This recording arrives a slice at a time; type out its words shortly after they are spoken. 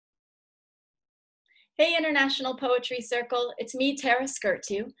Hey, International Poetry Circle. It's me, Tara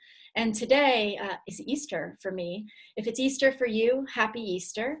Skurtu. And today is Easter for me. If it's Easter for you, happy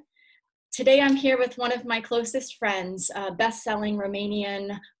Easter. Today I'm here with one of my closest friends, best-selling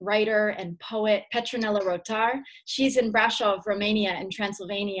Romanian writer and poet, Petronela Rotar. She's in Brașov, Romania in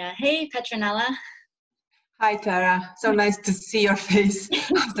Transylvania. Hey, Petronela. Hi, Tara. So nice to see your face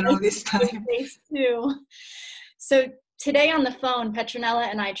after all this time. Your face too. So today on the phone, Petronela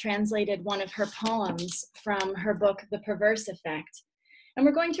and I translated one of her poems from her book, The Perverse Effect. And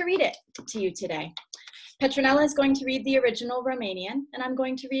we're going to read it to you today. Petronela is going to read the original Romanian, and I'm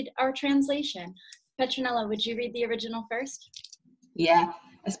going to read our translation. Petronela, would you read the original first? Yeah,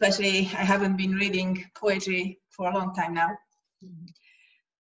 especially I haven't been reading poetry for a long time now.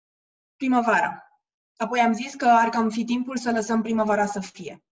 Primăvara. Apoi am zis că ar cam fi timpul să lăsăm primăvara să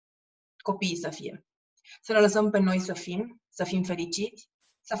fie. Copiii să fie. Să ne lăsăm pe noi să fim fericiți,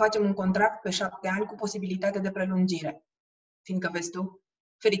 să facem un contract pe 7 ani cu posibilitate de prelungire. Fiindcă, vezi tu,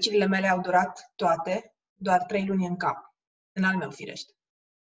 fericirile mele au durat toate, doar 3 luni în cap, în al meu firește.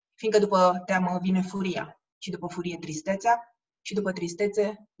 Fiindcă după teamă vine furia, și după furie tristețea, și după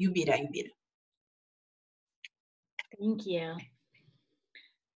tristețe iubire. Thank you.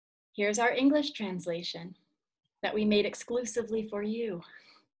 Here's our English translation that we made exclusively for you.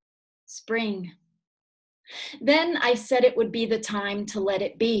 Spring. Then I said it would be the time to let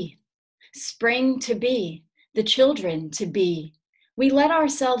it be. Spring to be, the children to be. We let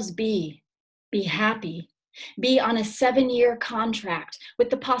ourselves be happy, be on a 7-year contract with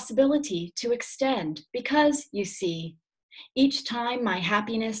the possibility to extend because, you see, each time my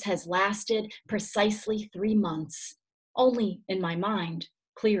happiness has lasted precisely 3 months, only in my mind,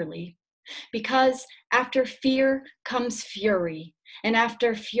 clearly, because after fear comes fury, and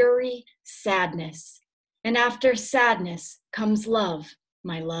after fury, sadness, and after sadness comes love,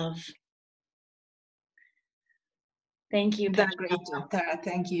 my love. Thank you. You've done a great job, Tara.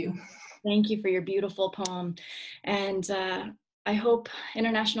 Thank you. Thank you for your beautiful poem. And I hope,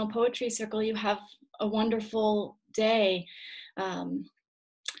 International Poetry Circle, you have a wonderful day.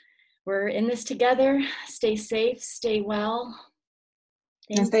 We're in this together. Stay safe, stay well.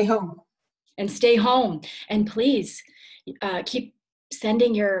 And stay home. And stay home. And please keep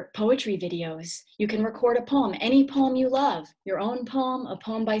sending your poetry videos. You can record a poem, any poem you love, your own poem, a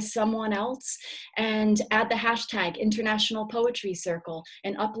poem by someone else, and add the hashtag International Poetry Circle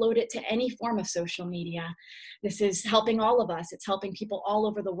and upload it to any form of social media. This is helping all of us. It's helping people all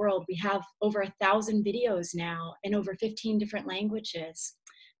over the world. We have over 1,000 videos now in over 15 different languages.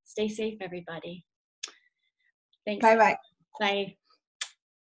 Stay safe, everybody. Thanks. Bye-bye. Bye.